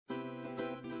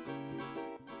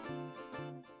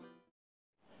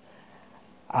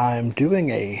I'm doing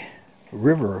a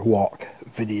river walk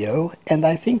video, and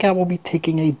I think I will be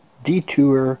taking a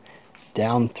detour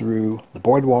down through the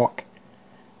Boardwalk,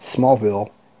 Smallville,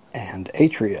 and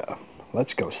Atria.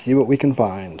 Let's go see what we can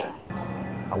find.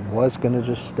 I was going to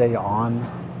just stay on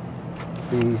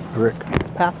the brick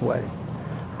pathway,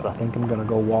 but I think I'm going to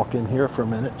go walk in here for a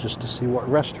minute just to see what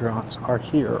restaurants are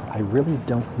here. I really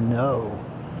don't know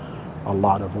a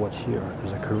lot of what's here.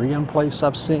 There's a Korean place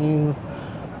I've seen.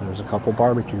 There's a couple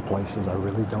barbecue places. I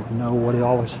really don't know what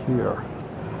all is here.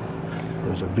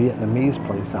 There's a Vietnamese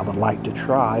place I would like to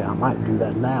try. I might do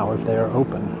that now if they are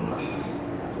open.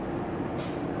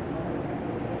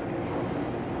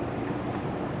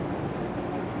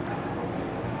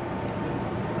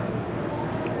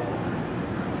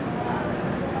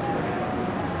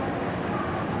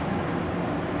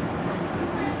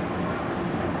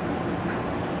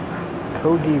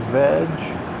 Kogi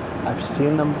Veg. I've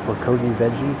seen them for Kogi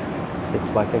Veggie.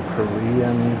 It's like a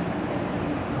Korean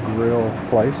grill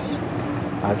place.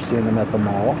 I've seen them at the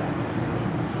mall.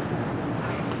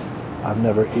 I've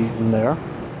never eaten there.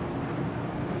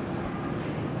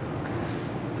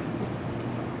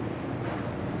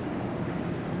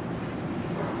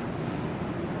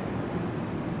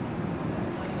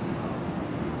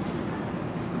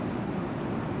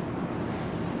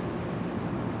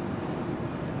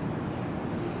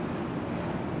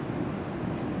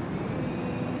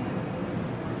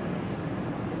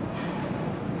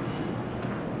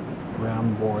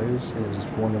 Brown Boys is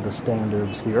one of the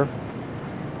standards here.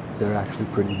 They're actually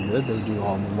pretty good. They do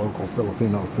all the local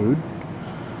Filipino food.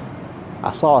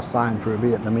 I saw a sign for a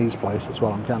Vietnamese place. That's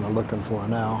what I'm kind of looking for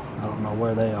now. I don't know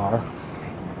where they are.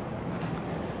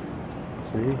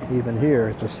 See, even here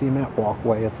it's a cement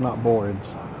walkway. It's not boards,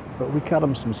 but we cut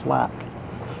them some slack.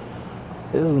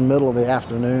 It is the middle of the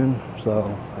afternoon,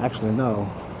 so actually no.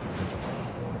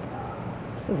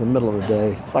 It's the middle of the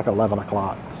day. It's like 11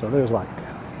 o'clock, so there's like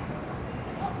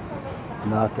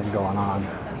nothing going on.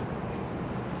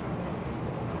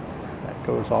 That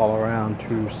goes all around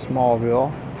to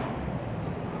Smallville.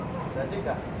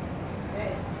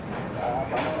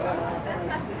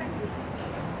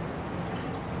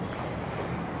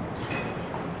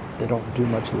 They don't do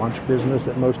much lunch business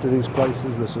at most of these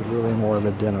places. This is really more of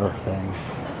a dinner thing.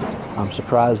 I'm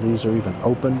surprised these are even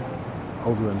open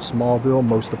over in Smallville.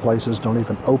 Most of the places don't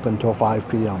even open till 5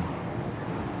 p.m.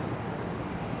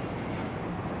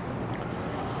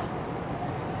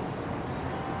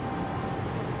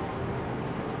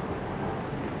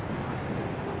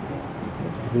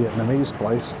 Vietnamese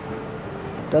place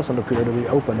doesn't appear to be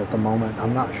open at the moment.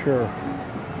 I'm not sure.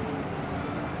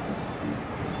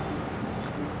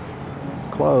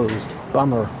 Closed.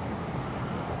 Bummer.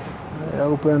 They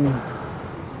open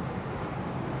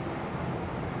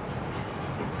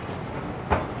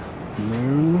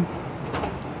noon.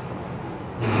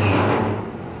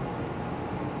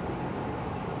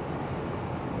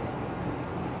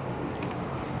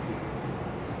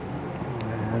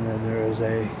 And then there is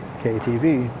a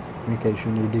KTV in case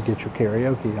you need to get your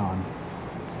karaoke on.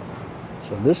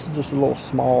 So this is just a little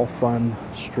small fun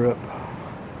strip.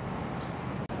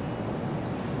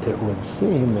 It would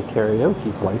seem the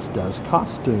karaoke place does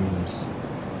costumes.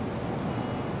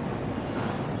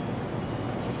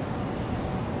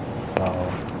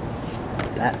 So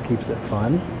that keeps it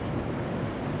fun.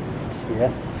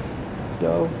 Yes,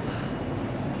 go.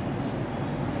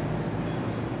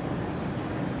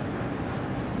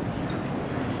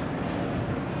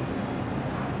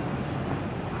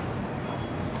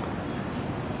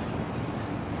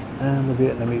 And the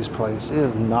Vietnamese place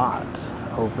is not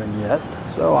open yet,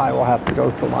 so I will have to go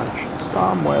to lunch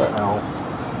somewhere else.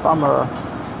 Bummer.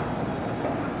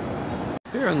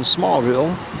 Here in Smallville,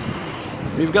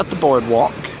 we've got the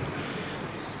Boardwalk,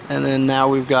 and then now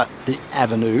we've got the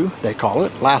Avenue, they call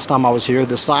it. Last time I was here,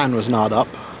 the sign was not up.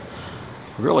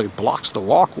 Really blocks the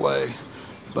walkway,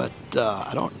 but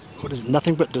what is it?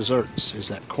 Nothing But Desserts is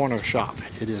that corner shop.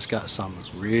 It has got some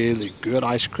really good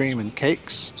ice cream and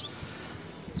cakes.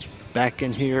 Back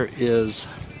in here is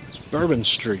Bourbon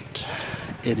Street.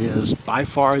 It is by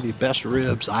far the best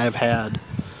ribs I have had,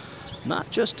 not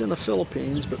just in the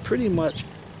Philippines, but pretty much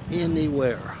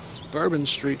anywhere. Bourbon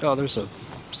Street, oh, there's a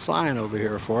sign over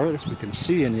here for it, if we can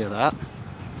see any of that.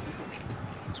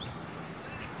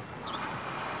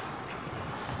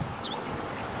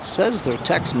 Says they're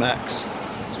Tex-Mex.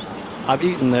 I've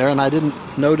eaten there and I didn't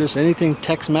notice anything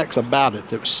Tex-Mex about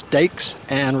it. It was steaks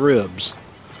and ribs.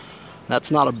 That's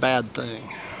not a bad thing.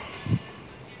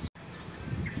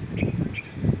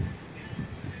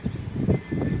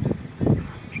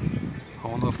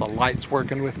 the light's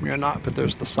working with me or not, but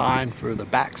there's the sign for the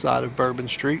backside of Bourbon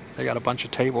Street. They got a bunch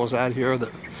of tables out here that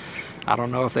I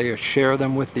don't know if they share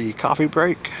them with the coffee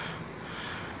break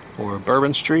or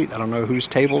Bourbon Street. I don't know whose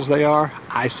tables they are.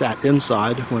 I sat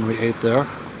inside when we ate there,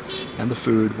 and the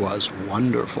food was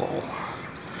wonderful.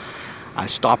 I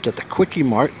stopped at the Quickie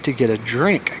Mart to get a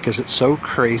drink because it's so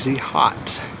crazy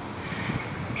hot.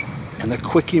 And the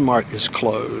Quickie Mart is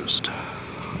closed.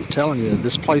 I'm telling you,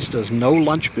 this place does no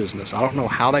lunch business. I don't know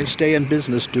how they stay in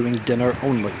business doing dinner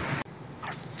only.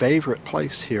 Our favorite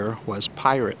place here was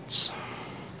Pirates.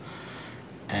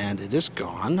 And it is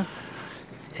gone.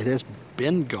 It has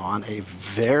been gone a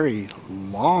very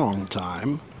long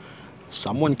time.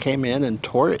 Someone came in and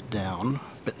tore it down,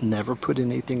 but never put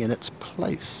anything in its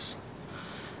place.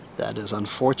 That is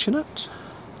unfortunate.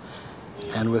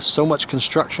 And with so much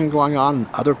construction going on in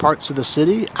other parts of the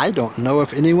city, I don't know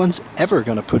if anyone's ever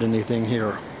going to put anything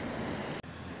here.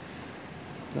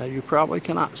 Now you probably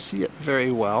cannot see it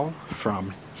very well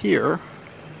from here,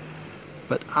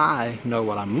 but I know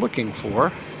what I'm looking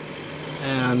for.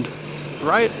 And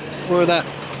right where the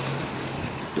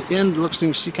end looks, you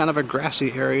can see kind of a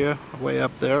grassy area way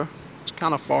up there. It's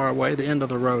kind of far away, the end of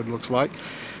the road looks like.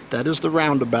 That is the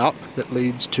roundabout that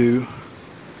leads to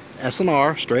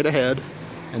S&R straight ahead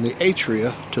and the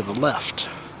Atria to the left.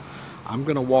 I'm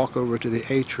going to walk over to the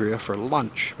Atria for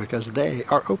lunch because they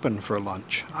are open for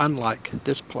lunch, unlike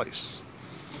this place.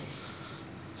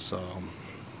 So,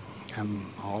 and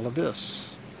all of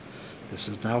this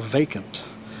is now vacant.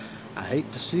 I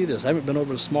hate to see this. I haven't been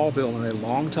over to Smallville in a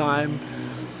long time.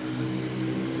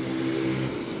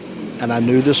 And I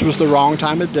knew this was the wrong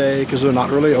time of day because they're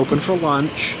not really open for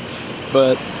lunch.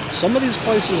 But some of these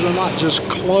places are not just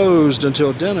closed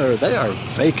until dinner, they are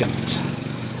vacant.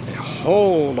 A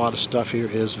whole lot of stuff here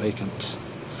is vacant.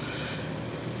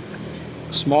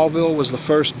 Smallville was the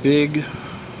first big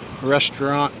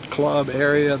restaurant club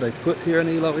area they put here in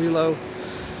Iloilo.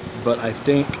 But I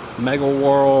think Mega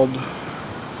World,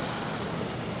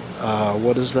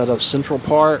 what is that, of Central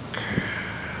Park,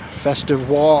 Festive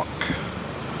Walk,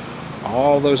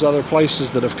 all those other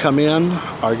places that have come in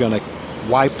are going to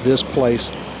wipe this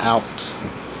place out.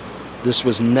 This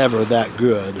was never that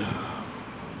good,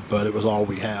 but it was all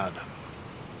we had.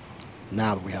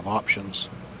 Now that we have options.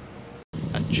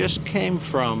 I just came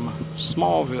from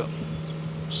Smallville.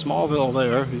 Smallville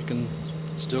there, you can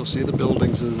still see the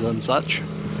buildings and such.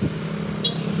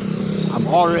 I'm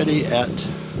already at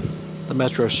the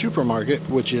Metro Supermarket,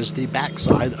 which is the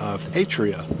backside of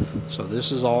Atria. So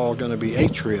this is all going to be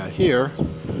Atria here.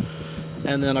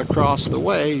 And then across the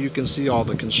way you can see all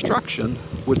the construction,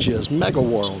 which is Mega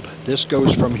World. This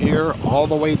goes from here all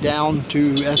the way down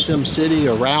to SM City,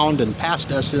 around and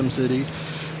past SM City,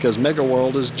 because Mega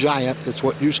World is giant. It's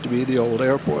what used to be the old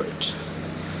airport.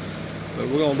 But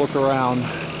we're going to look around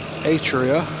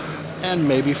Atria and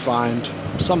maybe find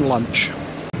some lunch.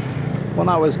 When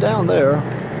I was down there,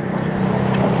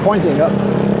 pointing up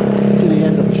to the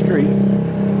end of the street,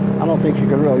 I don't think you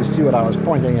can really see what I was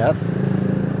pointing at.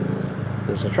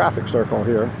 There's a traffic circle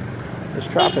here. This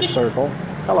traffic circle.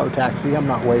 Hello, taxi. I'm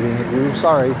not waving at you.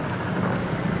 Sorry.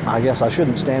 I guess I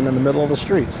shouldn't stand in the middle of the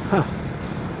street. Huh.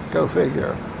 Go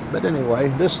figure. But anyway,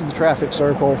 this is the traffic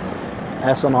circle.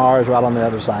 S&R is right on the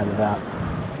other side of that.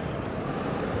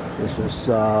 This is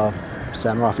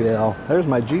San Rafael. There's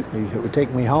my jeepney. It would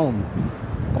take me home.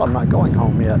 But I'm not going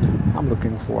home yet. I'm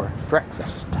looking for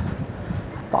breakfast.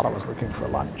 I thought I was looking for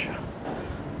lunch.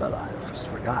 But I just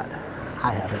forgot.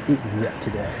 I haven't eaten yet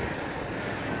today.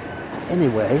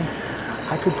 Anyway,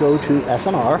 I could go to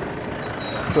S&R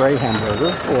for a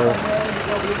hamburger or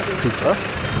pizza.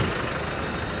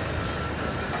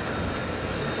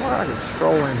 Or I could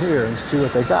stroll in here and see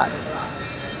what they got.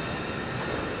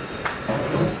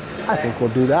 I think we'll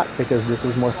do that because this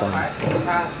is more fun.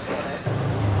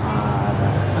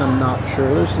 I'm not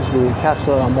sure. This is the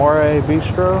Casa Amore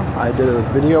Bistro. I did a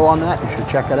video on that. You should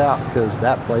check it out because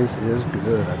that place is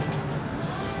good.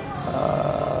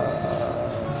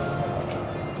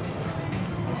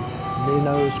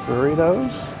 Nino's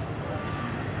Burritos.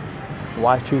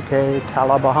 Y2K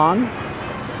Talabahan.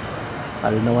 I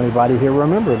didn't know anybody here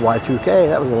remembered Y2K.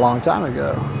 That was a long time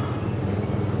ago.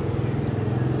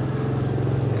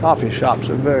 Coffee shops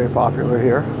are very popular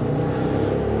here.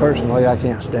 Personally, I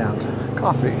can't stand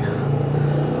coffee.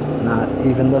 Not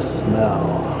even the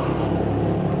smell.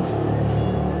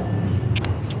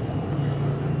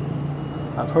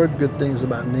 I've heard good things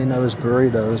about Nino's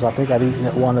Burritos. I think I've eaten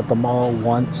at one at the mall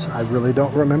once. I really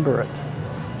don't remember it.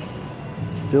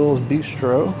 Bill's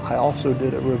Bistro. I also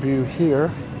did a review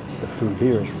here. The food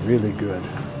here is really good.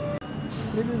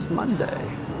 It is Monday,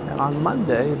 and on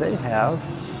Monday they have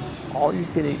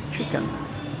all-you-can-eat chicken.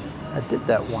 I did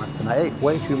that once, and I ate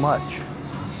way too much,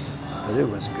 but it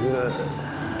was good.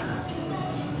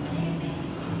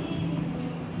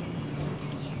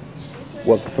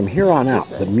 Well, from here on out,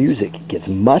 the music gets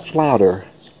much louder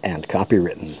and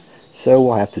copywritten, so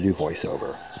we'll have to do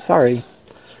voiceover. Sorry.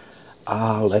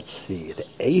 Let's see, the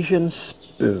Asian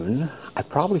spoon, I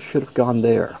probably should have gone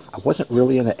there. I wasn't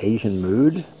really in an Asian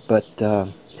mood, but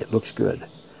it looks good.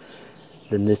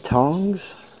 The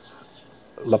Nitongs,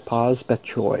 La Paz Bok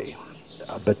Choy.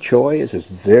 Bok Choy is a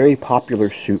very popular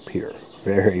soup here.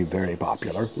 Very, very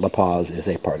popular. La Paz is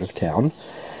a part of town.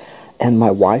 And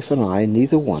my wife and I,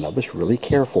 neither one of us really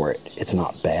care for it. It's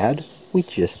not bad. We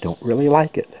just don't really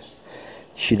like it.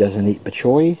 She doesn't eat bok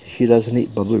choy. She doesn't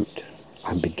eat balut.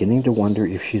 I'm beginning to wonder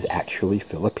if she's actually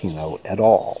Filipino at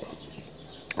all.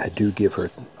 I do give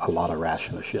her a lot of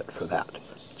ration of shit for that.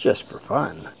 Just for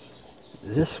fun.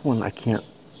 This one I can't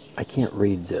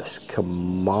read this.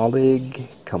 Kamalia.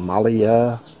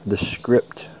 The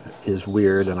script is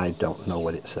weird and I don't know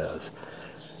what it says.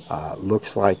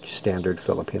 Looks like standard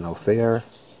Filipino fare.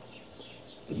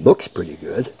 Looks pretty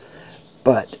good,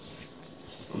 but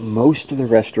most of the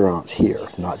restaurants here,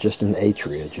 not just in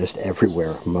Atria, just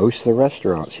everywhere, most of the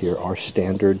restaurants here are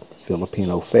standard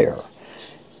Filipino fare.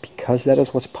 Because that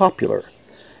is what's popular.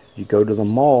 You go to the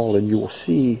mall and you will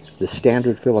see the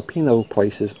standard Filipino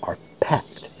places are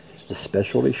packed. The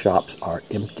specialty shops are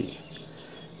empty.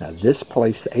 Now this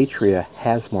place, the Atria,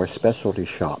 has more specialty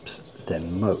shops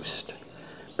than most,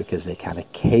 because they kind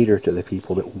of cater to the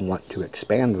people that want to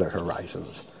expand their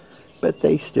horizons. But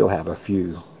they still have a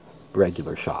few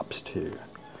regular shops too.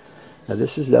 Now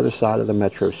this is the other side of the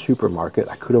Metro supermarket.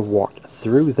 I could have walked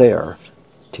through there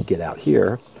to get out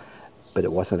here, but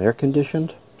it wasn't air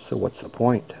conditioned, so what's the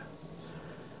point?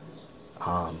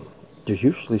 There's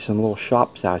usually some little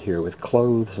shops out here with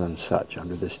clothes and such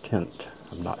under this tent.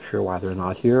 I'm not sure why they're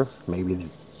not here. Maybe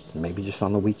just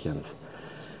on the weekends.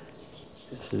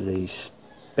 This is a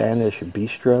Spanish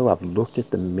bistro. I've looked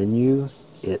at the menu.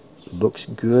 It looks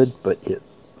good, but it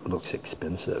looks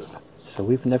expensive. So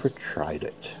we've never tried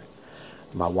it.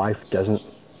 My wife doesn't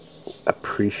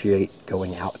appreciate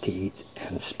going out to eat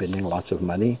and spending lots of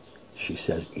money. She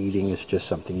says eating is just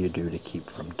something you do to keep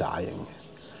from dying.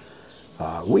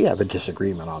 We have a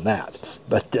disagreement on that,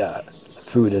 but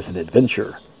food is an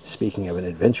adventure. Speaking of an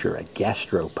adventure, a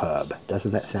gastropub.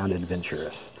 Doesn't that sound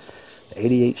adventurous?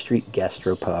 88th Street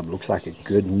Gastropub looks like a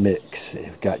good mix.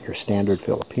 You've got your standard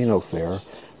Filipino fare,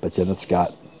 but then it's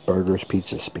got burgers,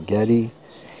 pizza, spaghetti.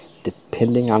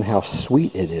 Depending on how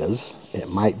sweet it is, it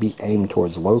might be aimed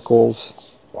towards locals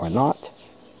or not.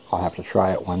 I'll have to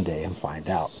try it one day and find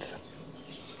out.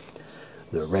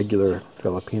 The regular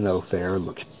Filipino fare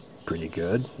looks pretty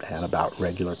good and about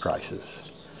regular prices.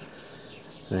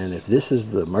 And if this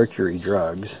is the Mercury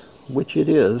Drugs, which it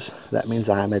is, that means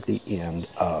I'm at the end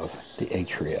of the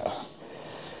Atria.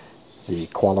 The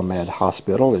Qualamed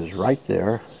Hospital is right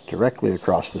there, directly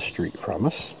across the street from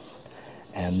us.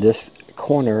 And this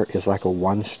corner is like a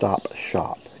one-stop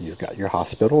shop. You've got your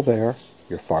hospital there,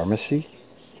 your pharmacy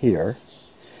here,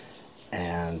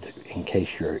 and in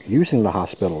case you're using the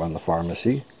hospital and the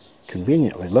pharmacy,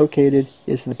 conveniently located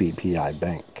is the BPI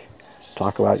Bank.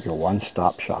 Talk about your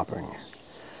one-stop shopping.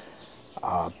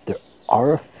 There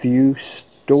are a few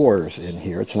stores in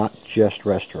here. It's not just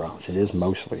restaurants. It is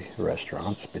mostly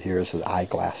restaurants, but here's the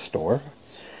eyeglass store.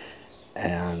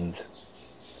 And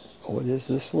what is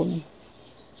this one?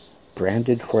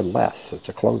 Branded for Less. It's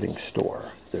a clothing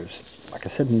store. There's, like I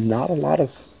said, not a lot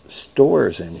of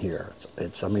stores in here.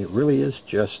 I mean, it really is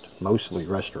just mostly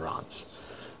restaurants.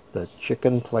 The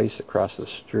chicken place across the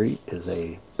street is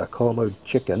a Bacolod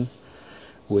chicken,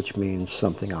 which means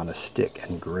something on a stick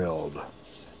and grilled.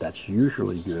 That's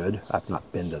usually good. I've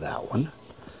not been to that one.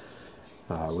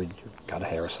 We've got a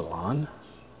hair salon.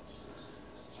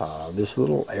 This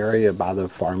little area by the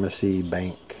pharmacy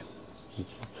bank,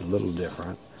 it's a little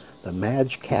different. The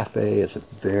Madge Cafe is a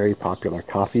very popular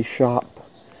coffee shop,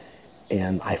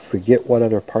 and I forget what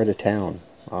other part of town.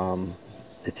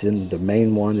 It's in, the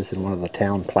main one is in one of the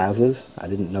town plazas. I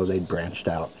didn't know they'd branched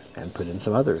out and put in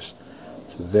some others.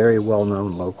 It's a very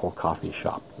well-known local coffee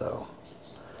shop, though.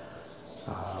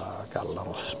 Got a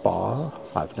little spa.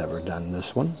 I've never done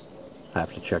this one. I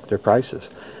have to check their prices.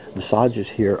 Massages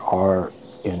here are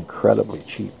incredibly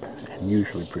cheap and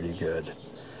usually pretty good.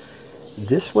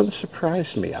 This one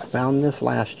surprised me. I found this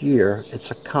last year.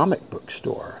 It's a comic book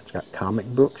store. It's got comic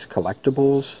books,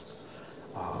 collectibles,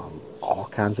 all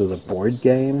kinds of the board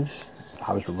games.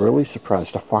 I was really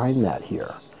surprised to find that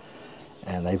here.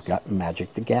 And they've got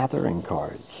Magic the Gathering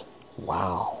cards.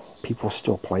 Wow. people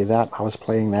still play that. I was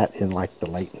playing that in like the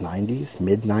late 90s,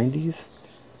 mid 90s.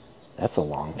 That's a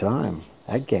long time.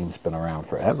 That game's been around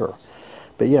forever.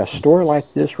 But yeah, a store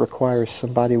like this requires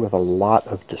somebody with a lot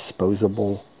of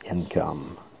disposable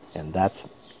income. And that's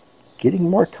getting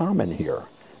more common here.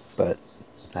 But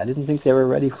I didn't think they were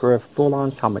ready for a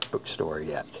full-on comic book store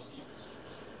yet.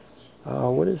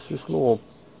 What is this little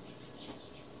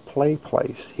play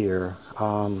place here?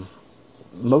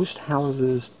 Most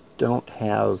houses don't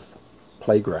have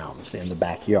playgrounds in the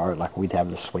backyard like we'd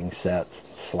have the swing sets,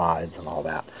 slides, and all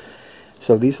that.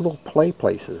 So these little play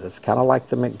places, it's kind of like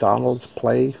the McDonald's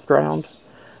playground.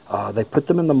 They put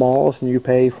them in the malls and you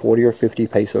pay 40 or 50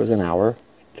 pesos an hour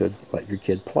to let your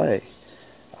kid play.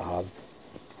 About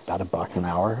 $1 an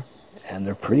hour, and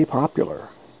they're pretty popular.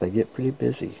 They get pretty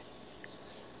busy.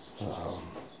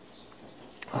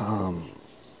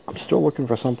 I'm still looking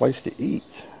for some place to eat.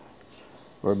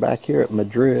 We're back here at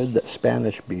Madrid, that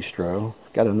Spanish bistro.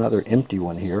 Got another empty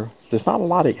one here. There's not a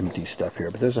lot of empty stuff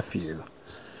here, but there's a few.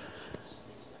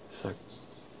 So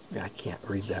I can't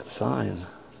read that sign.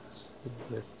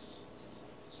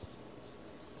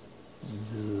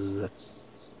 The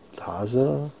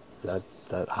Taza? That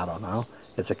I don't know.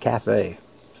 It's a cafe,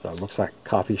 so it looks like a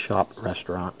coffee shop,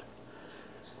 restaurant.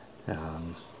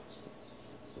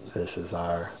 This is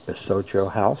our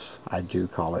Bisocho house. I do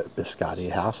call it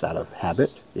Biscotti house out of habit.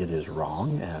 It is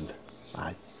wrong, and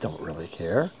I don't really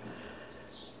care.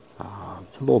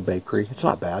 It's a little bakery. It's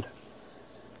not bad.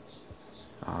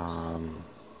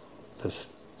 This,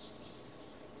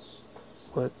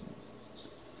 what?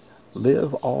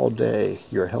 Live all day.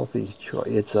 Your healthy choice.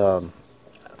 It's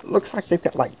looks like they've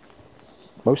got like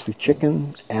mostly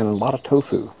chicken and a lot of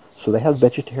tofu. So they have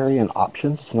vegetarian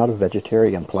options. It's not a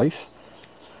vegetarian place.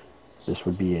 This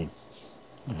would be a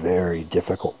very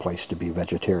difficult place to be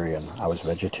vegetarian. I was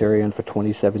vegetarian for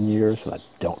 27 years, and I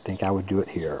don't think I would do it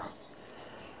here.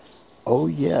 Oh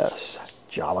yes,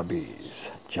 Jollibees.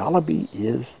 Jollibee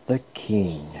is the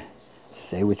king.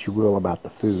 Say what you will about the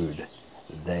food,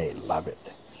 they love it.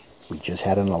 We just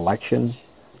had an election.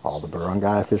 All the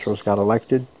barangay officials got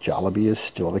elected. Jollibee is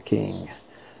still the king.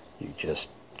 You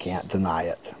just can't deny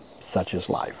it. Such is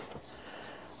life.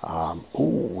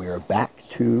 We're back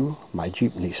to my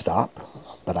jeepney stop,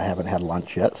 but I haven't had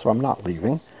lunch yet, so I'm not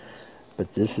leaving.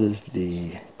 But this is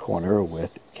the corner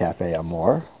with Cafe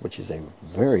Amor, which is a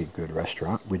very good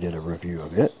restaurant. We did a review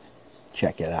of it.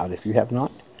 Check it out if you have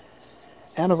not.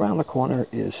 And around the corner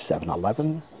is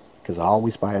 7-Eleven, because I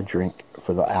always buy a drink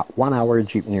for the 1 hour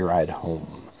jeepney ride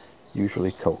home.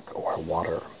 Usually Coke or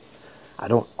water. I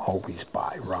don't always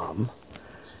buy rum.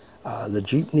 The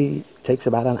jeepney takes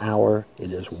about an hour.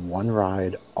 It is one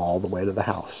ride all the way to the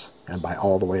house. And by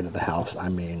all the way to the house, I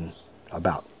mean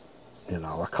about,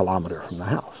 a kilometer from the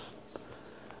house.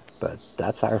 But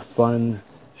that's our fun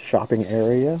shopping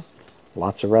area.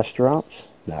 Lots of restaurants.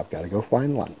 Now I've got to go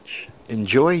find lunch.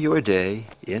 Enjoy your day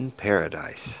in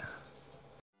paradise.